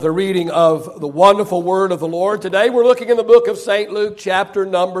The reading of the wonderful word of the Lord. Today we're looking in the book of St. Luke, chapter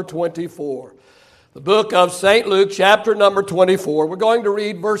number 24. The book of St. Luke, chapter number 24. We're going to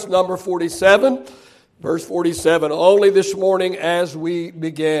read verse number 47. Verse 47 only this morning as we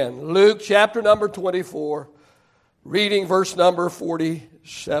begin. Luke, chapter number 24, reading verse number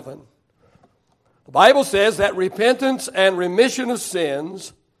 47. The Bible says that repentance and remission of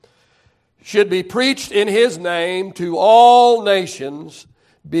sins should be preached in His name to all nations,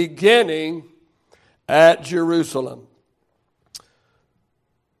 beginning at Jerusalem.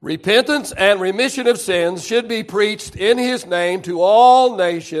 Repentance and remission of sins should be preached in His name to all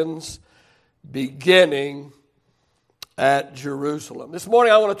nations, beginning at Jerusalem. This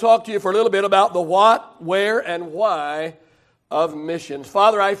morning I want to talk to you for a little bit about the what, where, and why of missions.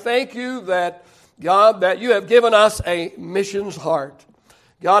 Father, I thank you that, God, that you have given us a missions heart.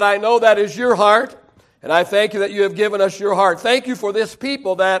 God, I know that is your heart. And I thank you that you have given us your heart. Thank you for this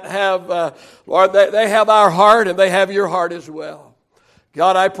people that have, Lord, they have our heart and they have your heart as well.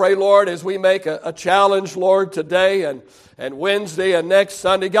 God, I pray, Lord, as we make a challenge, Lord, today and Wednesday and next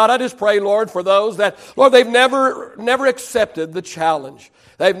Sunday, God, I just pray, Lord, for those that, Lord, they've never accepted the challenge.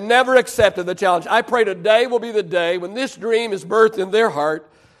 They've never accepted the challenge. I pray today will be the day when this dream is birthed in their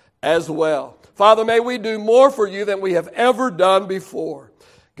heart as well. Father, may we do more for you than we have ever done before.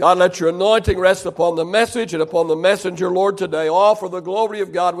 God, let your anointing rest upon the message and upon the messenger, Lord, today. All for the glory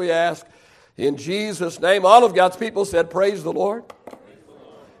of God we ask. In Jesus' name, all of God's people said, praise the Lord. Praise the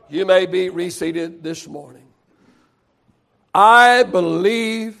Lord. You may be reseated this morning. I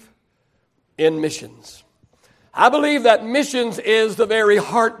believe in missions. I believe that missions is the very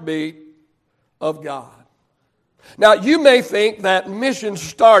heartbeat of God. Now, you may think that missions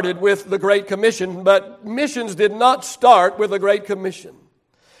started with the Great Commission, but missions did not start with the Great Commission.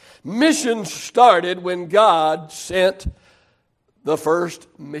 Missions started when God sent the first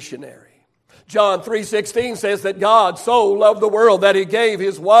missionary. John 3:16 says that God so loved the world that He gave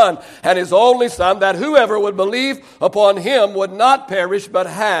His one and His only Son, that whoever would believe upon Him would not perish but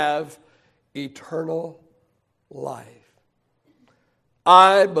have eternal life.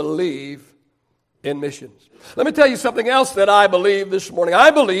 I believe in missions. Let me tell you something else that I believe this morning. I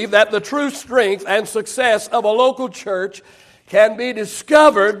believe that the true strength and success of a local church can be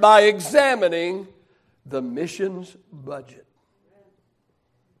discovered by examining the missions budget.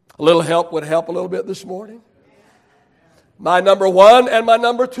 A little help would help a little bit this morning. My number one and my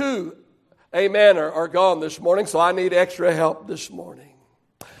number two, amen, are gone this morning, so I need extra help this morning.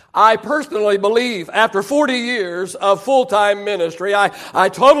 I personally believe, after 40 years of full-time ministry, I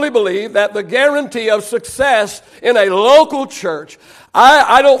totally believe that the guarantee of success in a local church,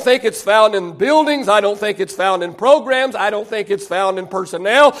 I don't think it's found in buildings. I don't think it's found in programs. I don't think it's found in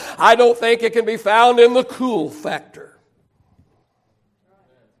personnel. I don't think it can be found in the cool factor.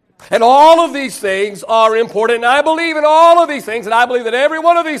 And all of these things are important. And I believe in all of these things, and I believe that every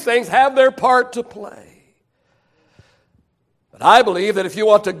one of these things have their part to play. But I believe that if you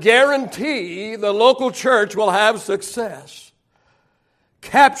want to guarantee the local church will have success,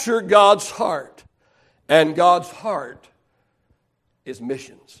 capture God's heart. And God's heart is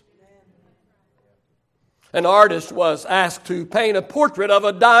missions. An artist was asked to paint a portrait of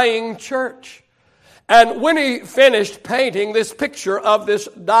a dying church. And when he finished painting this picture of this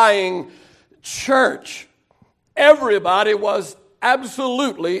dying church, everybody was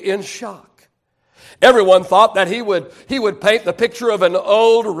absolutely in shock. Everyone thought that he would paint the picture of an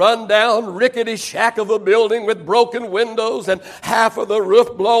old, run-down, rickety shack of a building with broken windows and half of the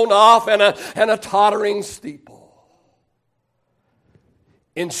roof blown off and a tottering steeple.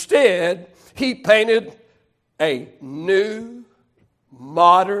 Instead, he painted a new,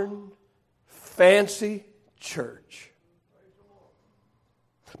 modern, fancy church.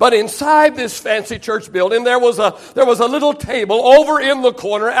 But inside this fancy church building, there was a little table over in the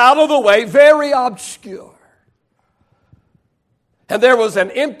corner, out of the way, very obscure. And there was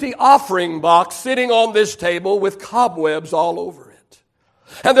an empty offering box sitting on this table with cobwebs all over it.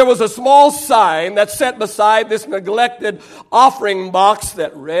 And there was a small sign that sat beside this neglected offering box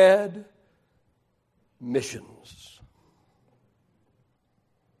that read, missions.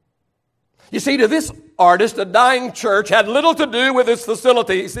 You see, to this artist, a dying church had little to do with its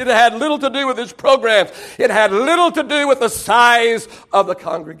facilities. It had little to do with its programs. It had little to do with the size of the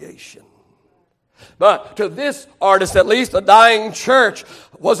congregation. But to this artist, at least, a dying church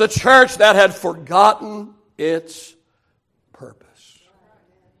was a church that had forgotten its purpose.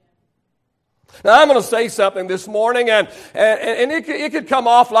 Now, I'm going to say something this morning, and it could come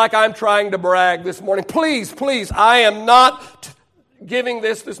off like I'm trying to brag this morning. Please, I am not giving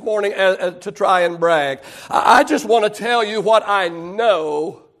this morning to try and brag. I just want to tell you what I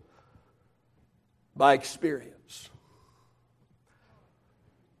know by experience.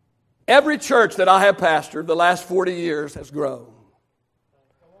 Every church that I have pastored the last 40 years has grown.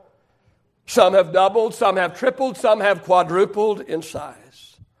 Some have doubled, some have tripled, some have quadrupled in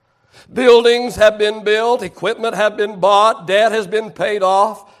size. Buildings have been built, equipment have been bought, debt has been paid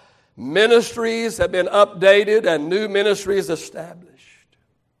off, ministries have been updated, and new ministries established.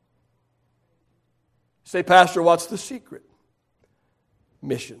 Say, Pastor, what's the secret?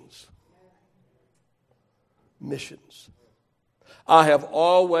 Missions. Missions. I have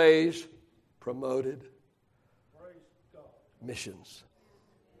always promoted missions.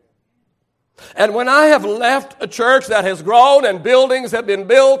 And when I have left a church that has grown and buildings have been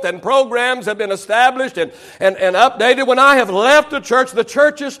built and programs have been established and updated, when I have left a church, the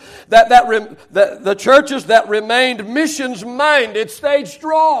churches that remained missions minded stayed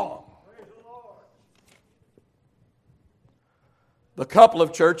strong. The couple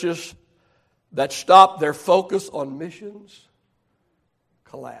of churches that stopped their focus on missions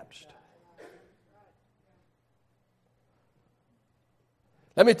collapsed.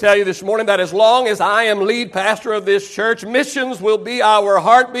 Let me tell you this morning that as long as I am lead pastor of this church, missions will be our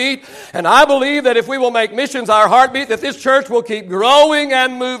heartbeat. And I believe that if we will make missions our heartbeat, that this church will keep growing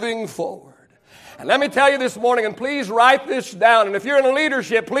and moving forward. And let me tell you this morning, and please write this down. And if you're in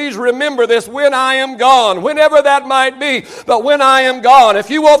leadership, please remember this when I am gone, whenever that might be. But when I am gone, if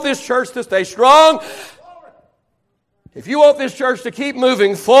you want this church to stay strong, if you want this church to keep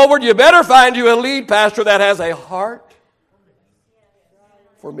moving forward, you better find you a lead pastor that has a heart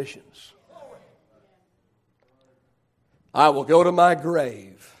for missions. I will go to my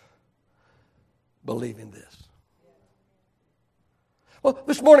grave believing this. Well,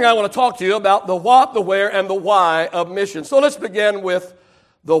 this morning I want to talk to you about the what, the where, and the why of missions. So let's begin with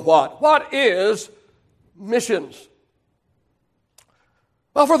the what. What is missions?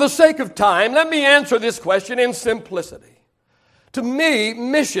 Well, for the sake of time, let me answer this question in simplicity. To me,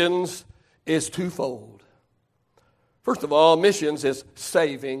 missions is twofold. First of all, missions is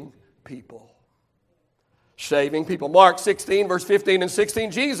saving people. Saving people. Mark 16, verse 15 and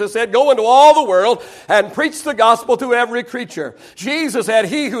 16, Jesus said, "Go into all the world and preach the gospel to every creature." Jesus said,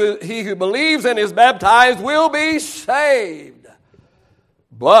 he who believes and is baptized will be saved,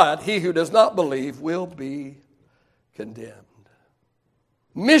 but he who does not believe will be condemned.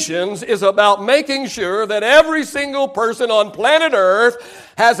 Missions is about making sure that every single person on planet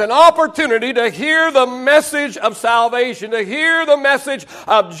Earth has an opportunity to hear the message of salvation, to hear the message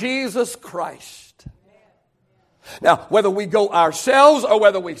of Jesus Christ. Now, whether we go ourselves or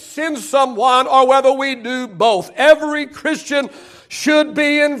whether we send someone or whether we do both, every Christian should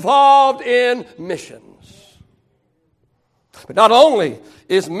be involved in missions. But not only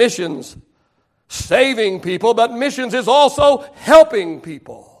is missions saving people, but missions is also helping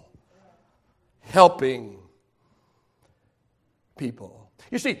people. Helping people.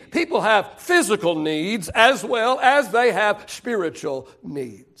 You see, people have physical needs as well as they have spiritual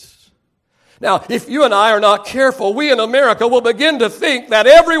needs. Now, if you and I are not careful, we in America will begin to think that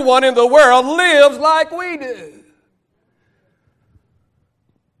everyone in the world lives like we do.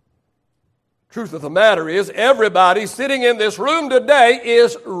 Truth of the matter is, everybody sitting in this room today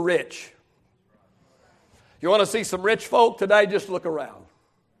is rich. You want to see some rich folk today? Just look around.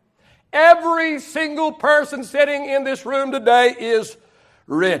 Every single person sitting in this room today is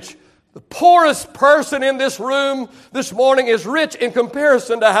rich. The poorest person in this room this morning is rich in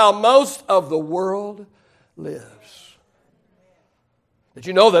comparison to how most of the world lives. Did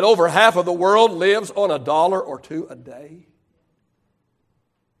you know that over half of the world lives on $1 or $2 a day?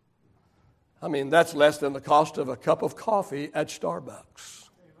 I mean, that's less than the cost of a cup of coffee at Starbucks.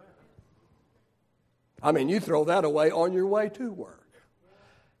 I mean, you throw that away on your way to work.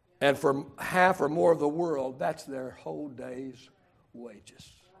 And for half or more of the world, that's their whole day's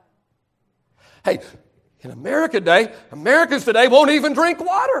wages. Hey, in Americans today won't even drink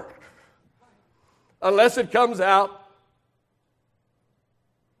water unless it comes out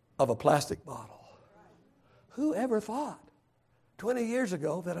of a plastic bottle. Who ever thought 20 years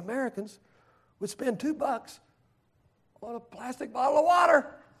ago that Americans would spend $2 on a plastic bottle of water?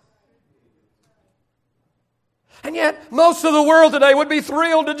 And yet, most of the world today would be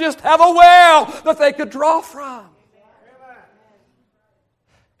thrilled to just have a well that they could draw from.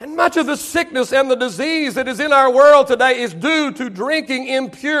 And much of the sickness and the disease that is in our world today is due to drinking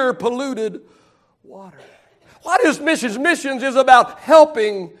impure, polluted water. What is missions? Missions is about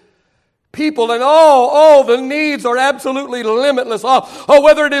helping people, and all the needs are absolutely limitless.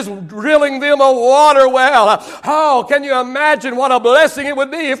 Whether it is drilling them a water well. Can you imagine what a blessing it would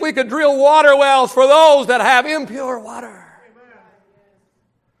be if we could drill water wells for those that have impure water?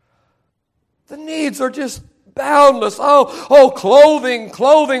 The needs are just boundless. Clothing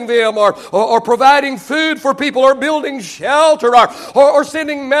them, or providing food for people, or building shelter, or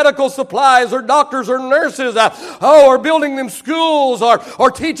sending medical supplies, or doctors or nurses, or building them schools,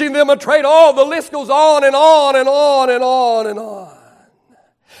 or teaching them a trade. Oh, the list goes on and on and on and on and on.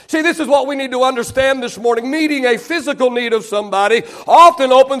 See, this is what we need to understand this morning. Meeting a physical need of somebody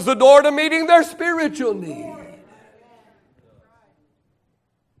often opens the door to meeting their spiritual need.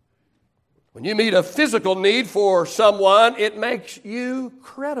 When you meet a physical need for someone, it makes you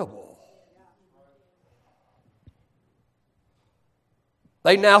credible.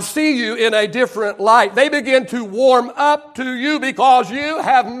 They now see you in a different light. They begin to warm up to you because you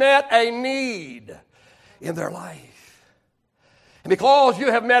have met a need in their life. And because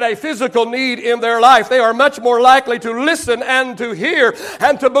you have met a physical need in their life, they are much more likely to listen and to hear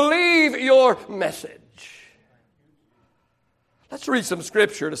and to believe your message. Let's read some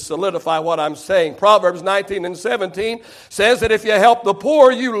scripture to solidify what I'm saying. Proverbs 19:17 says that if you help the poor,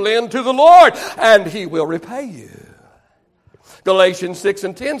 you lend to the Lord, and He will repay you. Galatians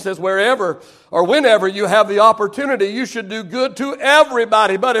 6:10 says, wherever or whenever you have the opportunity, you should do good to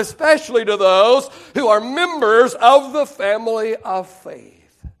everybody, but especially to those who are members of the family of faith.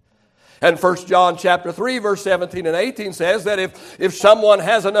 And 1 John chapter 3, verse 17 and 18 says that if someone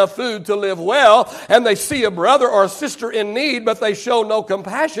has enough food to live well, and they see a brother or a sister in need, but they show no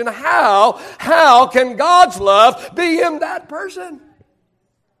compassion, how can God's love be in that person?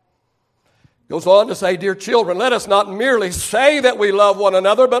 Goes on to say, dear children, let us not merely say that we love one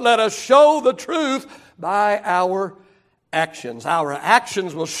another, but let us show the truth by our actions. Our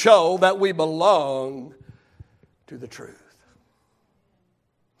actions will show that we belong to the truth.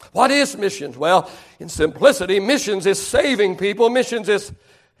 What is missions? Well, in simplicity, missions is saving people. Missions is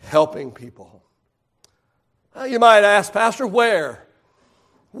helping people. You might ask, Pastor, where?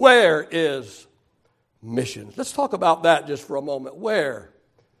 Where is missions? Let's talk about that just for a moment. Where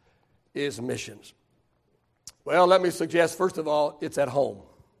is missions? Well, let me suggest, first of all, it's at home.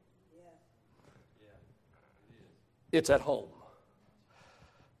 It's at home.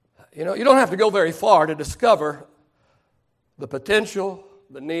 You know, you don't have to go very far to discover the potential,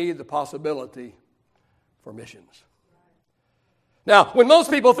 the need, the possibility for missions. Now, when most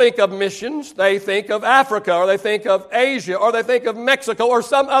people think of missions, they think of Africa, or they think of Asia, or they think of Mexico, or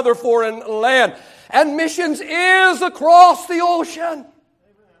some other foreign land. And missions is across the ocean.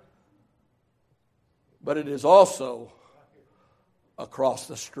 But it is also across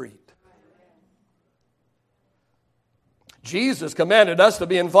the street. Jesus commanded us to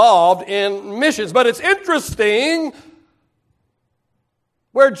be involved in missions, but it's interesting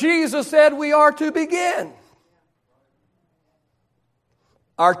where Jesus said we are to begin.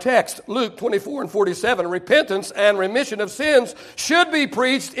 Our text, Luke 24:47, repentance and remission of sins should be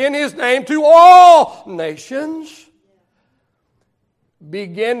preached in His name to all nations,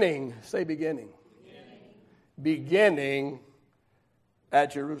 beginning, say beginning, beginning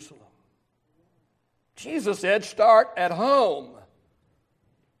at Jerusalem. Jesus said start at home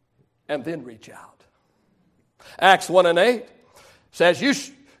and then reach out. Acts 1:8 says,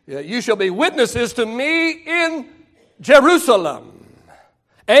 you shall be witnesses to me in Jerusalem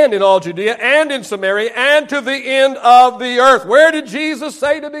and in all Judea and in Samaria and to the end of the earth. Where did Jesus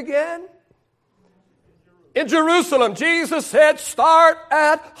say to begin? In Jerusalem. Jesus said, start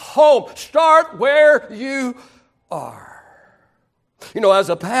at home. Start where you are. You know, as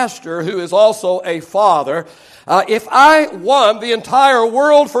a pastor who is also a father, if I won the entire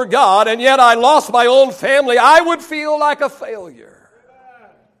world for God and yet I lost my own family, I would feel like a failure.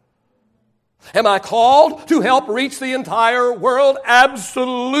 Am I called to help reach the entire world?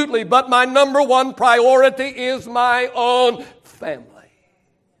 Absolutely. But my number one priority is my own family.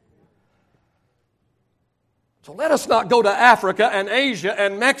 So let us not go to Africa and Asia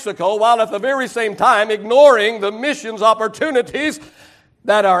and Mexico while at the very same time ignoring the missions opportunities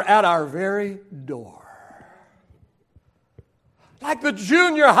that are at our very door. Like the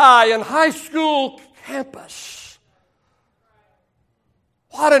junior high and high school campus.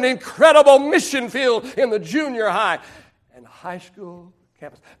 What an incredible mission field in the junior high and high school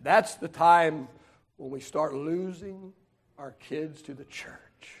campus. That's the time when we start losing our kids to the church.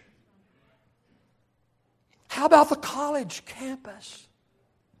 How about the college campus?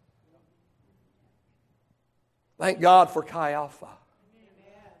 Thank God for Chi Alpha.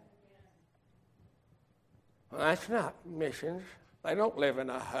 Well, that's not missions. They don't live in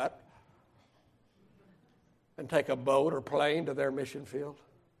a hut and take a boat or plane to their mission field.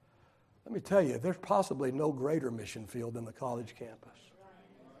 Let me tell you, there's possibly no greater mission field than the college campus.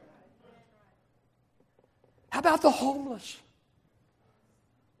 How about the homeless?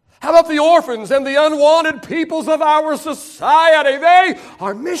 How about the orphans and the unwanted peoples of our society? They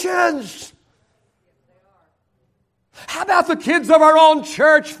are missions. How about the kids of our own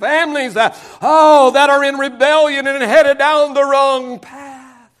church families that are in rebellion and headed down the wrong path?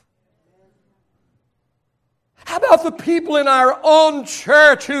 How about the people in our own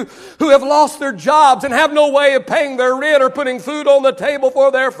church who have lost their jobs and have no way of paying their rent or putting food on the table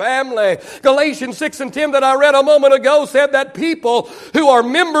for their family? Galatians 6 and 10 that I read a moment ago said that people who are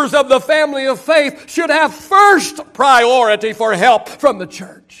members of the family of faith should have first priority for help from the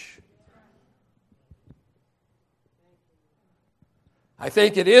church. I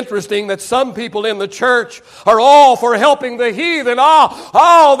think it interesting that some people in the church are all for helping the heathen.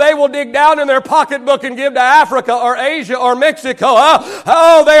 They will dig down in their pocketbook and give to Africa or Asia or Mexico.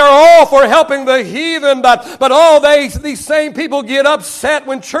 They are all for helping the heathen, but these same people get upset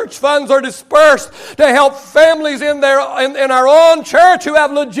when church funds are dispersed to help families in our own church who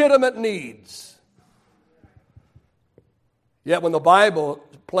have legitimate needs. Yet when the Bible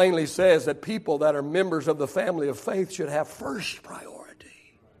plainly says that people that are members of the family of faith should have first priority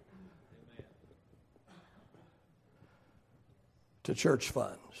to church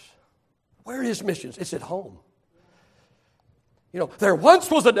funds. Where is missions? It's at home. There once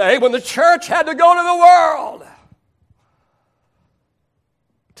was a day when the church had to go to the world.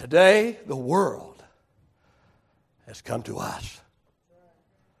 Today, the world has come to us.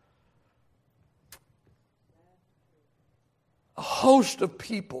 A host of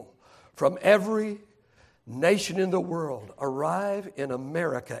people from every nation in the world arrive in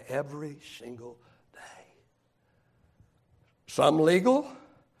America every single day. Some legal,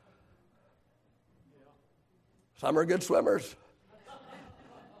 some are good swimmers.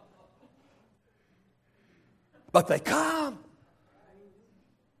 But they come.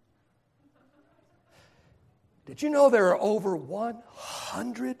 Did you know there are over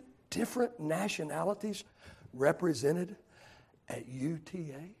 100 different nationalities represented at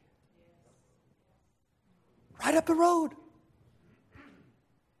UTA? Right up the road.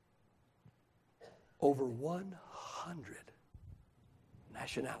 Over 100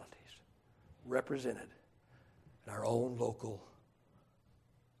 nationalities represented in our own local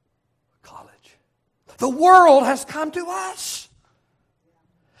college. The world has come to us.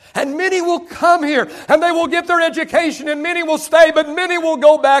 And many will come here and they will get their education and many will stay, but many will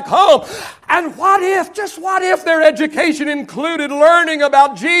go back home. And what if their education included learning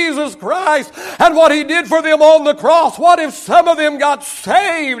about Jesus Christ and what He did for them on the cross? What if some of them got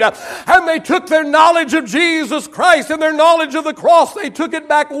saved and they took their knowledge of Jesus Christ and their knowledge of the cross, they took it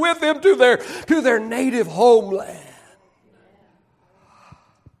back with them to their native homeland?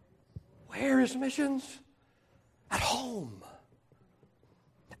 Where is missions? At home.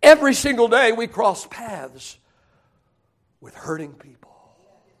 Every single day we cross paths with hurting people.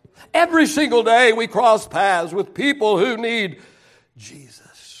 Every single day we cross paths with people who need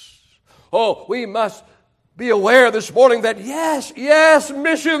Jesus. We must be aware this morning that yes,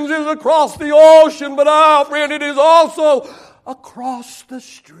 missions is across the ocean, but friend, it is also across the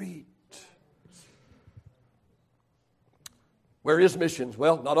street. Where is missions?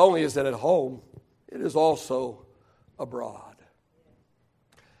 Well, not only is it at home, it is also abroad.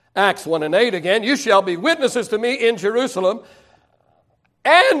 Acts 1 and 8 again, you shall be witnesses to me in Jerusalem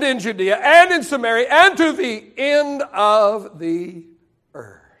and in Judea and in Samaria and to the end of the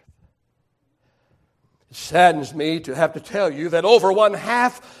earth. It saddens me to have to tell you that over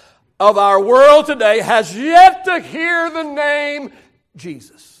 1/2 of our world today has yet to hear the name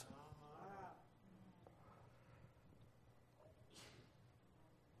Jesus.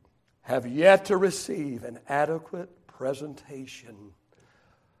 Have yet to receive an adequate presentation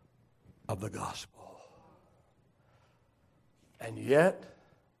of the gospel. And yet,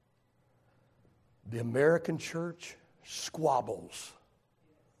 the American church squabbles.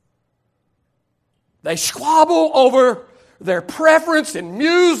 They squabble over their preference in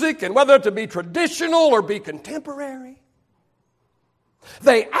music and whether to be traditional or be contemporary.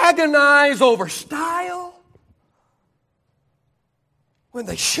 They agonize over style when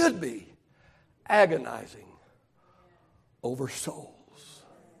they should be agonizing over souls.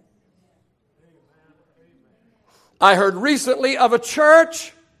 I heard recently of a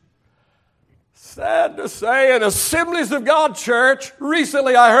church, sad to say, an Assemblies of God church,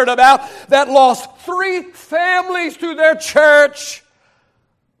 recently I heard about, that lost 3 families to their church.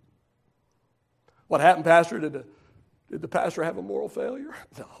 What happened, Pastor? Did the pastor have a moral failure?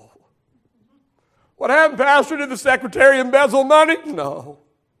 No. What happened, Pastor? Did the secretary embezzle money? No.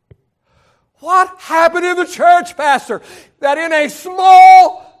 What happened in the church, Pastor? That in a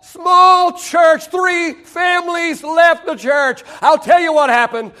small small church. 3 families left the church. I'll tell you what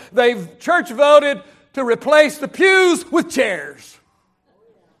happened. Church voted to replace the pews with chairs.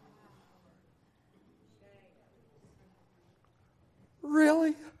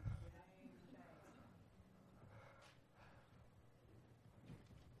 Really?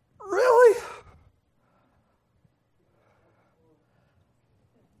 Really?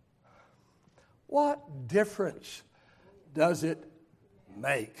 What difference does it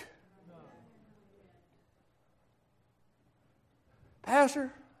make?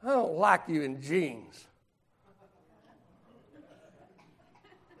 Pastor, I don't like you in jeans.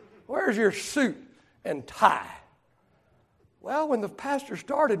 Where's your suit and tie? Well, when the pastor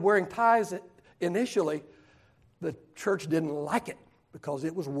started wearing ties initially, the church didn't like it because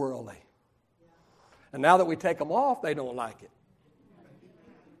it was worldly. And now that we take them off, they don't like it.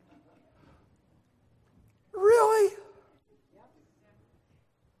 Really?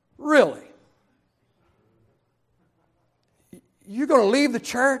 Really? You're going to leave the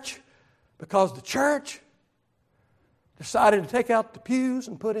church because the church decided to take out the pews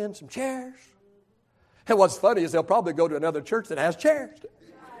and put in some chairs? And what's funny is they'll probably go to another church that has chairs.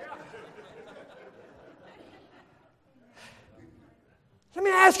 Let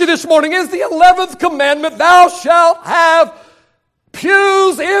me ask you this morning, is the 11th commandment, thou shalt have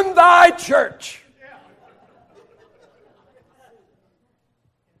pews in thy church?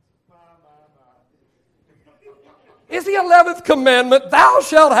 Is the 11th commandment, thou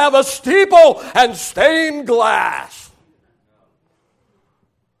shalt have a steeple and stained glass?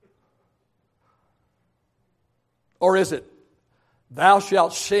 Or is it, thou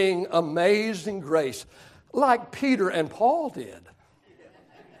shalt sing amazing grace, like Peter and Paul did?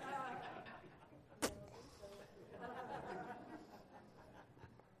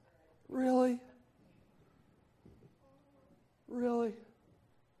 Really? Really?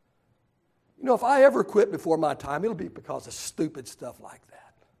 You know, if I ever quit before my time, it'll be because of stupid stuff like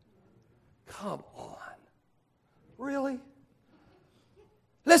that. Come on. Really?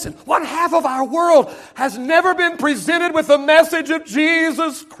 Listen, 1/2 of our world has never been presented with the message of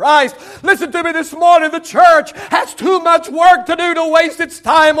Jesus Christ. Listen to me this morning. The church has too much work to do to waste its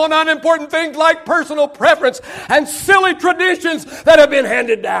time on unimportant things like personal preference and silly traditions that have been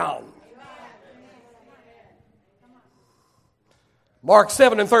handed down. Mark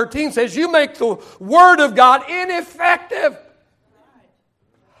 7:13 says, you make the Word of God ineffective.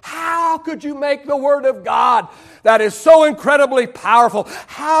 How could you make the Word of God that is so incredibly powerful?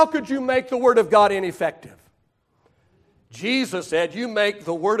 How could you make the Word of God ineffective? Jesus said, you make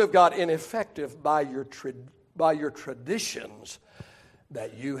the Word of God ineffective by your traditions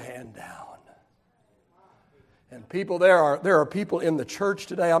that you hand down. And people, there are people in the church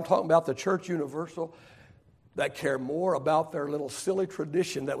today, I'm talking about the church universal, that care more about their little silly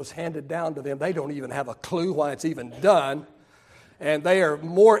tradition that was handed down to them. They don't even have a clue why it's even done. And they are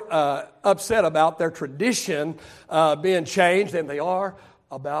more upset about their tradition being changed than they are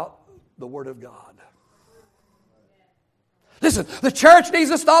about the Word of God. Listen, the church needs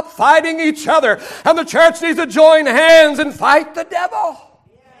to stop fighting each other. And the church needs to join hands and fight the devil.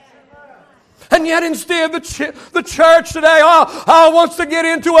 And yet instead the church today wants to get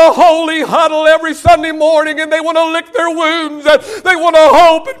into a holy huddle every Sunday morning, and they want to lick their wounds and they want to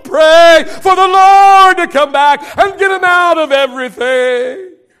hope and pray for the Lord to come back and get them out of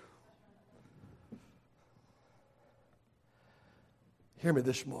everything. Hear me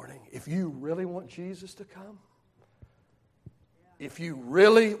this morning. If you really want Jesus to come, if you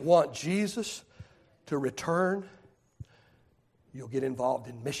really want Jesus to return, you'll get involved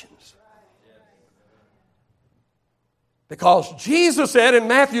in missions. Because Jesus said in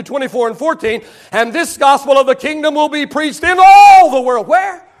Matthew 24:14, and this gospel of the kingdom will be preached in all the world.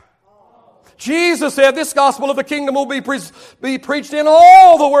 Where? Jesus said this gospel of the kingdom will be preached in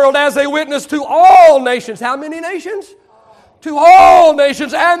all the world as a witness to all nations. How many nations? To all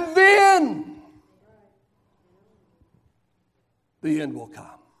nations. And then the end will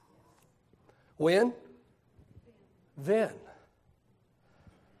come. When? Then.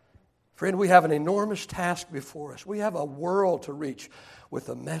 Friend, we have an enormous task before us. We have a world to reach with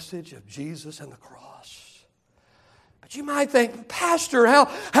the message of Jesus and the cross. But you might think, Pastor, how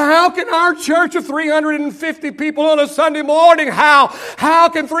can our church of 350 people on a Sunday morning, how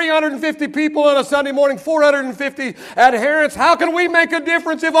can 350 people on a Sunday morning, 450 adherents, how can we make a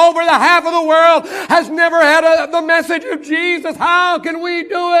difference if over the half of the world has never had the message of Jesus? How can we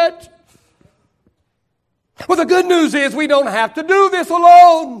do it? Well, the good news is we don't have to do this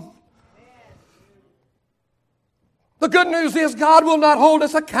alone. The good news is God will not hold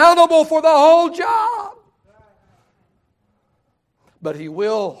us accountable for the whole job. but He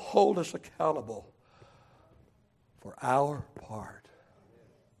will hold us accountable for our part.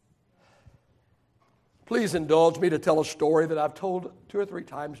 Please indulge me to tell a story that I've told 2 or 3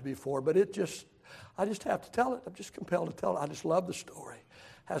 times before, but I just have to tell it. I'm just compelled to tell it. I just love the story. It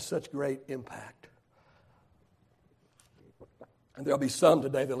has such great impact. And there'll be some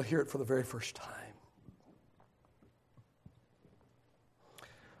today that'll hear it for the very first time.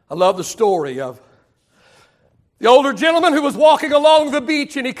 I love the story of the older gentleman who was walking along the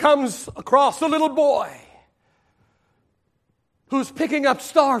beach, and he comes across a little boy who's picking up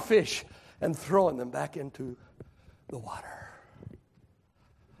starfish and throwing them back into the water.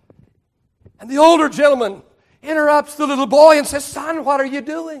 And the older gentleman interrupts the little boy and says, "Son, what are you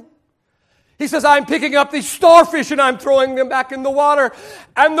doing?" He says, "I'm picking up these starfish and I'm throwing them back in the water."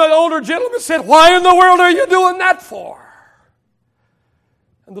 And the older gentleman said, "Why in the world are you doing that for?"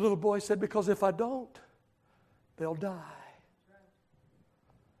 And the little boy said, "Because if I don't, they'll die."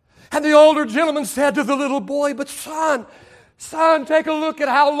 And the older gentleman said to the little boy, "But son, take a look at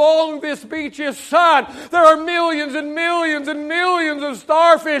how long this beach is, son. There are millions and millions and millions of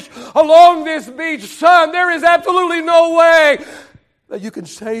starfish along this beach, son. There is absolutely no way that you can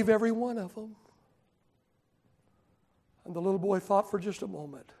save every one of them." And the little boy thought for just a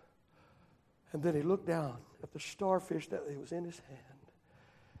moment. And then he looked down at the starfish that was in his hand.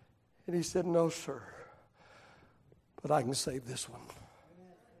 And he said, "No, sir, but I can save this one."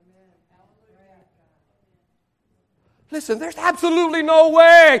 Listen, there's absolutely no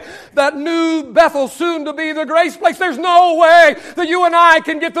way that New Bethel, soon to be the Grace Place, there's no way that you and I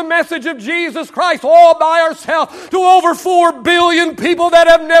can get the message of Jesus Christ all by ourselves to over 4 billion people that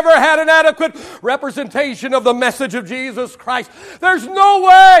have never had an adequate representation of the message of Jesus Christ. There's no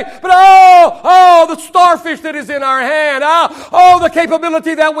way, but the starfish that is in our hand, the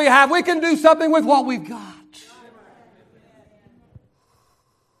capability that we have, we can do something with what we've got.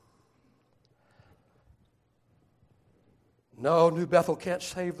 No, New Bethel can't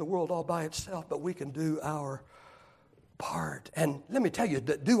save the world all by itself, but we can do our part. And let me tell you,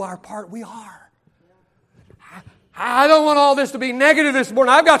 that do our part, we are. I don't want all this to be negative this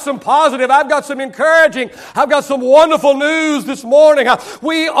morning. I've got some positive. I've got some encouraging. I've got some wonderful news this morning.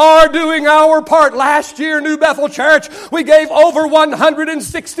 We are doing our part. Last year, New Bethel Church, we gave over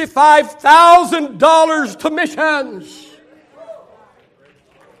 $165,000 to missions.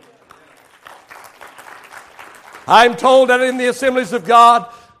 I'm told that in the Assemblies of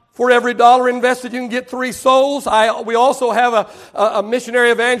God, for every dollar invested, you can get 3 souls. We also have a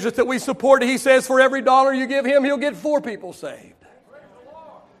missionary evangelist that we support. He says for every dollar you give him, he'll get 4 people saved.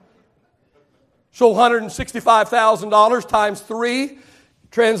 So $165,000 times 3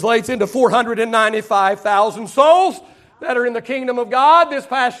 translates into 495,000 souls that are in the kingdom of God this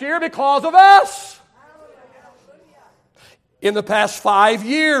past year because of us. In the past 5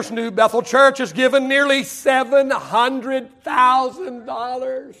 years, New Bethel Church has given nearly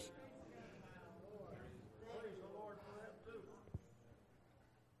 $700,000.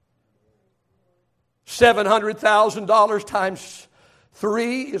 $700,000 times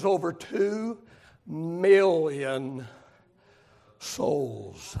 3 is over 2 million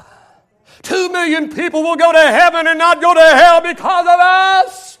souls. 2 million people will go to heaven and not go to hell because of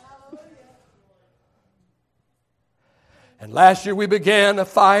us. And last year we began a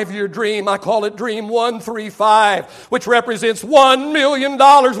 5-year dream. I call it Dream 135, which represents $1 million.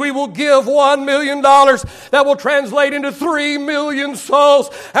 We will give $1 million. That will translate into 3 million souls.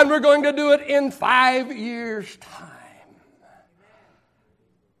 And we're going to do it in 5 years' time.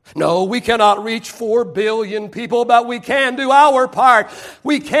 No, we cannot reach 4 billion people, but we can do our part.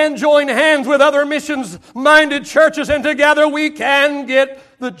 We can join hands with other missions-minded churches, and together we can get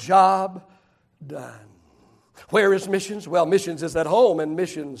the job done. Where is missions? Well, missions is at home and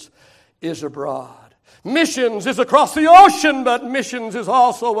missions is abroad. Missions is across the ocean, but missions is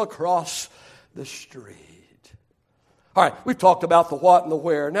also across the street. All right, we've talked about the what and the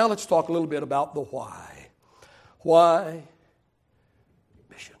where. Now let's talk a little bit about the why. Why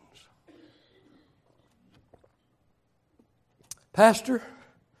missions? Pastor,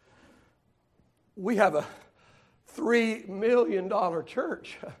 we have a $3 million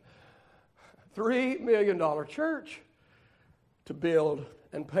church. $3 million church to build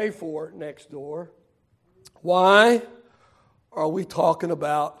and pay for next door. Why are we talking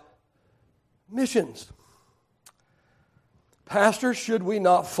about missions? Pastor, should we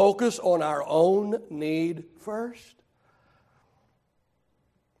not focus on our own need first?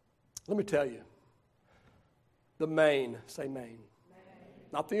 Let me tell you, the main, say main.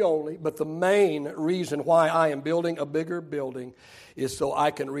 Not the only, but the main reason why I am building a bigger building is so I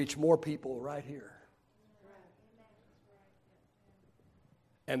can reach more people right here.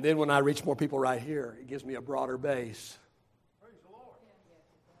 And then when I reach more people right here, it gives me a broader base.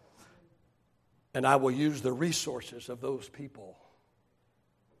 And I will use the resources of those people.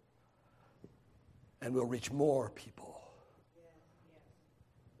 And we'll reach more people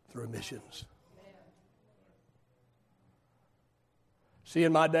through missions. See,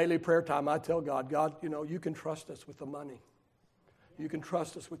 in my daily prayer time, I tell God, God, you know, you can trust us with the money. You can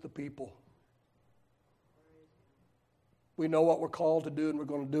trust us with the people. We know what we're called to do, and we're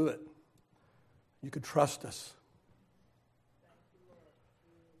going to do it. You can trust us.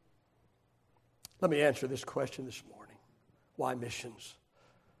 Let me answer this question this morning. Why missions?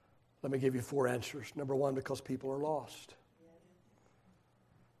 Let me give you 4 answers. Number 1, because people are lost.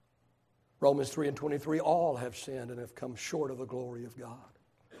 Romans 3:23, all have sinned and have come short of the glory of God.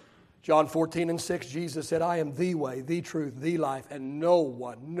 John 14:6, Jesus said, I am the way, the truth, the life, and no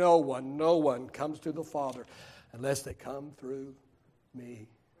one comes to the Father unless they come through me.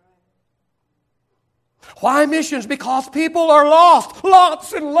 Why missions? Because people are lost.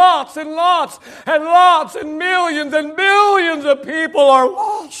 Lots and lots and lots and lots and millions of people are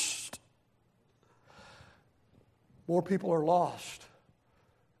lost. More people are lost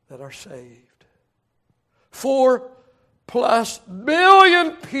that are saved. 4+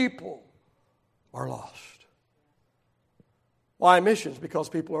 billion people are lost. Why missions? Because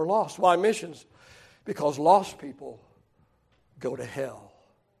people are lost. Why missions? Because lost people go to hell.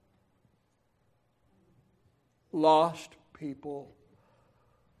 Lost people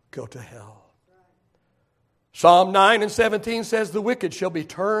go to hell. Psalm 9:17 says, the wicked shall be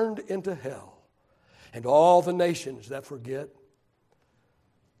turned into hell, and all the nations that forget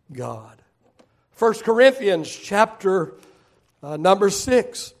God. 1 Corinthians chapter number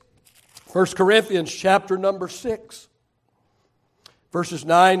 6. 1 Corinthians chapter number 6, verses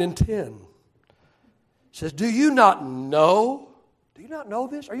 9 and 10. Says, do you not know? Do you not know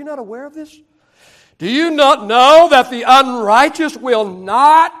this? Are you not aware of this? Do you not know that the unrighteous will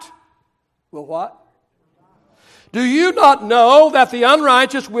what? Do you not know that the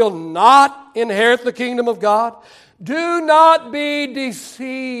unrighteous will not inherit the kingdom of God? Do not be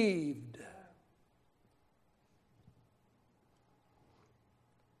deceived.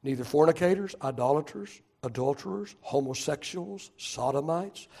 Neither fornicators, idolaters, adulterers, homosexuals,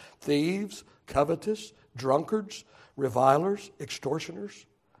 sodomites, thieves, covetous, drunkards, revilers, extortioners.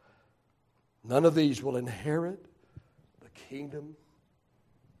 None of these will inherit the kingdom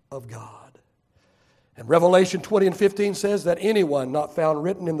of God. And Revelation 20:15 says that anyone not found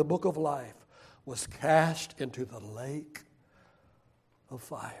written in the book of life was cast into the lake of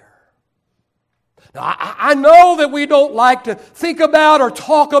fire. Now, I know that we don't like to think about or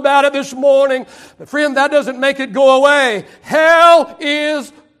talk about it this morning, but friend, that doesn't make it go away. Hell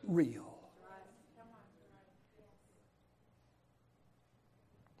is real.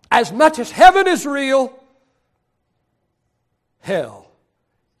 As much as heaven is real, hell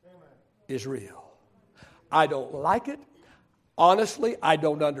is real. I don't like it. Honestly, I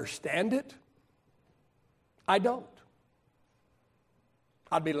don't understand it. I don't.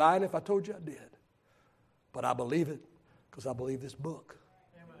 I'd be lying if I told you I did. But I believe it because I believe this book.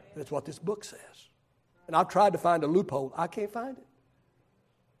 That's what this book says. And I've tried to find a loophole. I can't find it.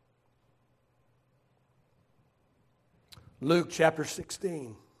 Luke chapter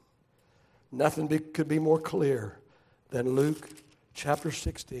 16. Nothing could be more clear than Luke chapter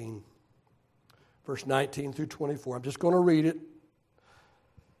 16, verse 19 through 24. I'm just going to read it.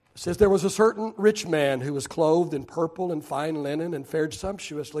 It says, there was a certain rich man who was clothed in purple and fine linen and fared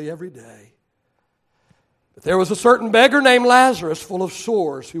sumptuously every day. But there was a certain beggar named Lazarus, full of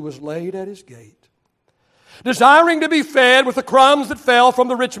sores, who was laid at his gate, desiring to be fed with the crumbs that fell from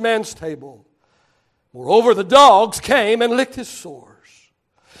the rich man's table. Moreover, the dogs came and licked his sores.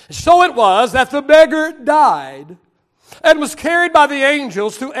 So it was that the beggar died and was carried by the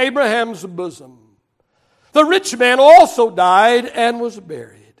angels to Abraham's bosom. The rich man also died and was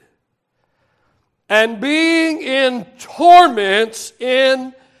buried. And being in torments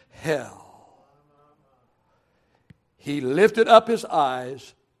in hell, he lifted up his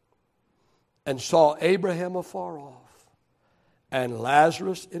eyes and saw Abraham afar off and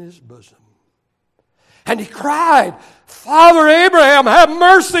Lazarus in his bosom. And he cried, Father Abraham, have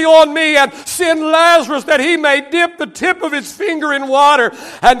mercy on me and send Lazarus that he may dip the tip of his finger in water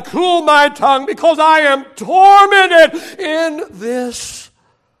and cool my tongue, because I am tormented in this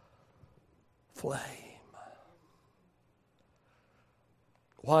flame.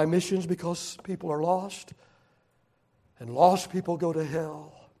 Why missions? Because people are lost, and lost people go to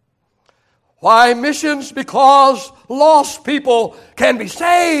hell. Why missions? Because lost people can be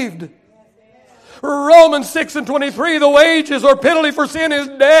saved. Romans 6:23, the wages or penalty for sin is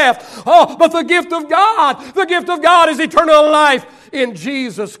death. Oh, but the gift of God is eternal life in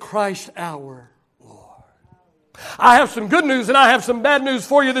Jesus Christ our Lord. I have some good news and I have some bad news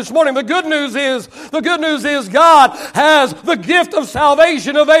for you this morning. The good news is God has the gift of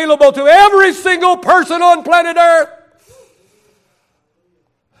salvation available to every single person on planet Earth.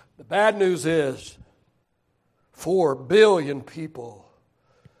 The bad news is 4 billion people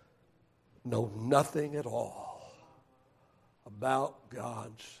know nothing at all about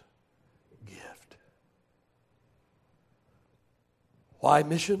God's gift. Why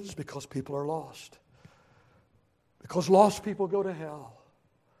missions? Because people are lost. Because lost people go to hell.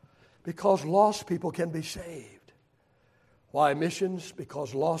 Because lost people can be saved. Why missions?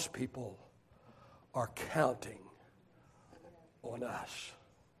 Because lost people are counting on us.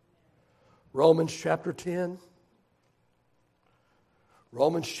 Romans chapter 10.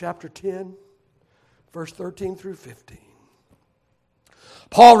 Romans chapter 10, verse 13 through 15.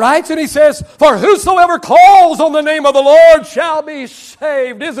 Paul writes and he says, "For whosoever calls on the name of the Lord shall be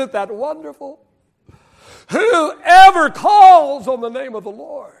saved." Isn't that wonderful? Whoever calls on the name of the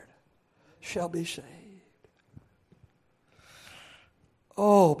Lord shall be saved.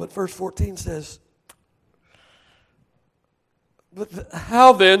 Oh, but verse 14 says, "But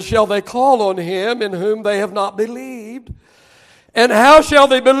how then shall they call on him in whom they have not believed? And how shall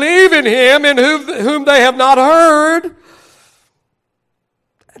they believe in him in whom they have not heard?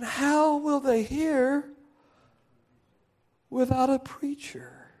 And how will they hear without a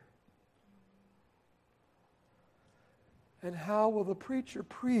preacher? And how will the preacher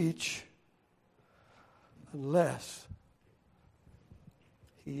preach unless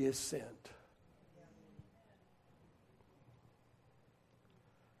he is sent?"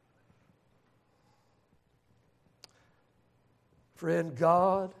 Friend,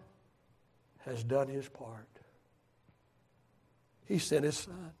 God has done his part. He sent his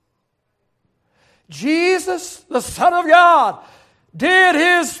Son. Jesus, the Son of God, did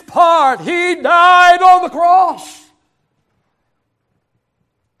his part. He died on the cross.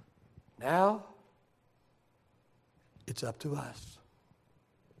 Now, it's up to us.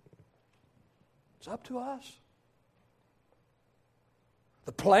 It's up to us.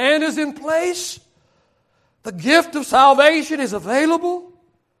 The plan is in place. The gift of salvation is available.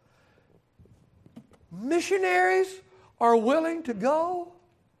 Missionaries are willing to go.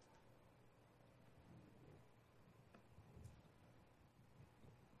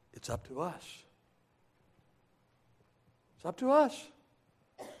 It's up to us. It's up to us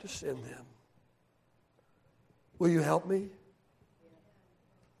to send them. Will you help me?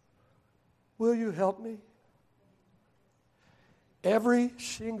 Will you help me? Every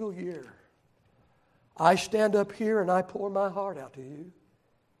single year, I stand up here and I pour my heart out to you.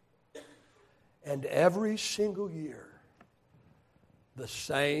 And every single year, the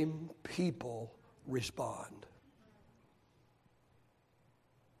same people respond.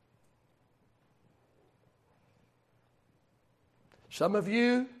 Some of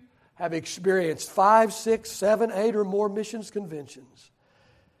you have experienced 5, 6, 7, 8 or more missions conventions,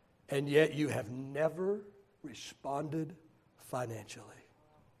 and yet you have never responded financially.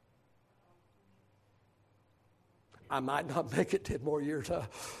 I might not make it 10 more years. I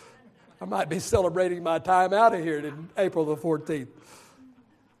might be celebrating my time out of here in April the 14th.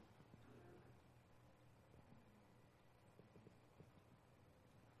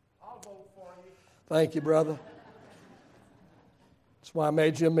 I'll vote for you. Thank you, brother. That's why I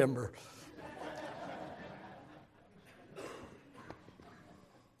made you a member.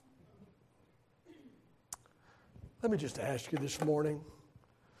 Let me just ask you this morning,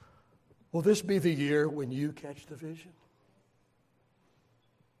 will this be the year when you catch the vision?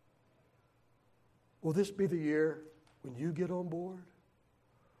 Will this be the year when you get on board?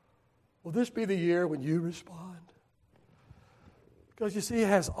 Will this be the year when you respond? Because you see,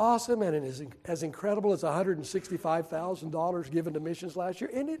 as awesome and as incredible as $165,000 given to missions last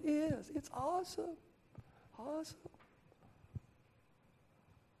year, and it is. It's awesome. Awesome.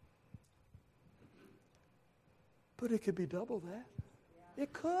 But it could be double that.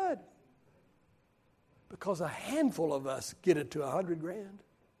 It could. Because a handful of us get it to $100,000.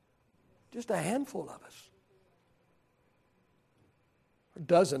 Just a handful of us. A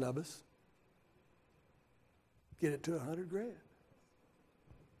dozen of us get it to $100,000.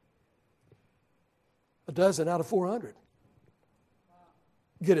 A dozen out of 400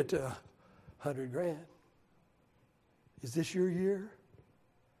 get it to $100,000. Is this your year?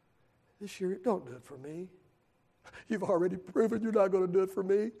 This year, don't do it for me. You've already proven you're not going to do it for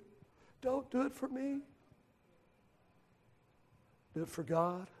me. Don't do it for me. Do it for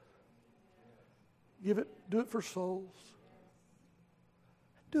God. Do it for souls.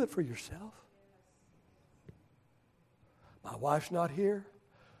 Do it for yourself. My wife's not here,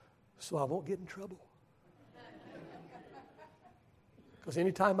 so I won't get in trouble. Because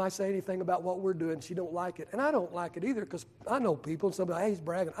anytime I say anything about what we're doing, she don't like it. And I don't like it either, because I know people, and somebody, hey, he's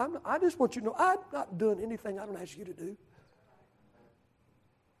bragging. I just want you to know, I'm not doing anything I don't ask you to do.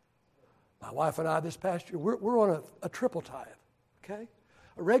 My wife and I this past year, we're on a triple tithe, okay?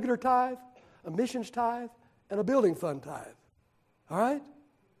 A regular tithe, a missions tithe, and a building fund tithe. All right?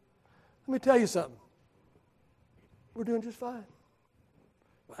 Let me tell you something. We're doing just fine.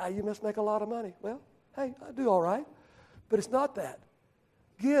 Well, you must make a lot of money. Well, hey, I do all right. But it's not that.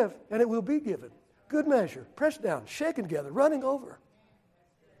 Give, and it will be given. Good measure, pressed down, shaken together, running over.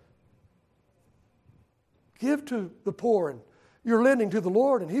 Give to the poor, and you're lending to the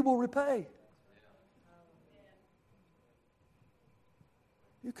Lord, and He will repay.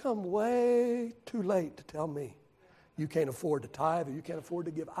 You come way too late to tell me you can't afford to tithe or you can't afford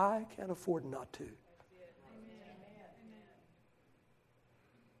to give. I can't afford not to.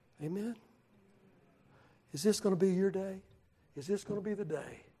 Amen? Is this going to be your day? Is this going to be the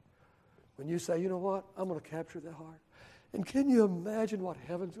day when you say, you know what, I'm going to capture that heart? And can you imagine what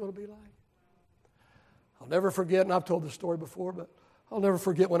heaven's going to be like? I'll never forget, and I've told this story before, but I'll never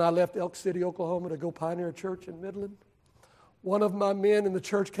forget when I left Elk City, Oklahoma to go pioneer a church in Midland. One of my men in the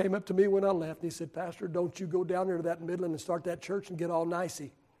church came up to me when I left, and he said, Pastor, don't you go down there to that Midland and start that church and get all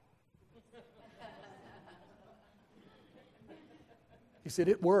nicey. He said,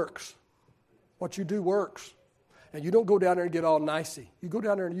 it works. What you do works. And you don't go down there and get all nicey. You go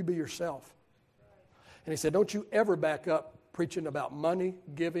down there and you be yourself. And he said, don't you ever back up preaching about money,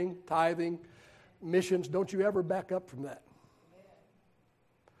 giving, tithing, missions. Don't you ever back up from that.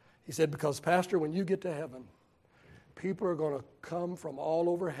 He said, because, Pastor, when you get to heaven, people are going to come from all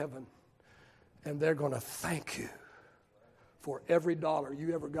over heaven, and they're going to thank you for every dollar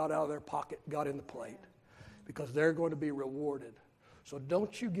you ever got out of their pocket, got in the plate, because they're going to be rewarded. So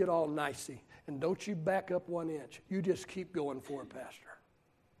don't you get all nicey, and don't you back up 1 inch. You just keep going for it, Pastor.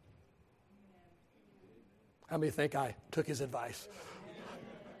 How many think I took his advice?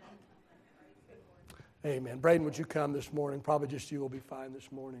 Amen. Braden, would you come this morning? Probably just you will be fine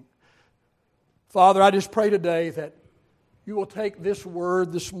this morning. Father, I just pray today that you will take this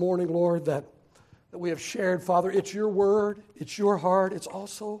word this morning, Lord, that we have shared. Father, it's your word. It's your heart. It's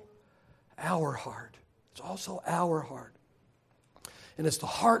also our heart. It's also our heart. And it's the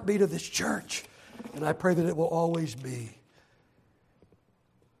heartbeat of this church. And I pray that it will always be.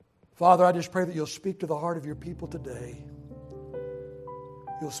 Father, I just pray that you'll speak to the heart of your people today.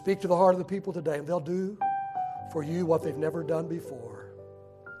 You'll speak to the heart of the people today, and they'll do for you what they've never done before.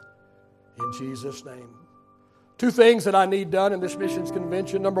 In Jesus' name. 2 things that I need done in this missions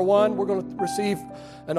convention. Number 1, we're going to receive an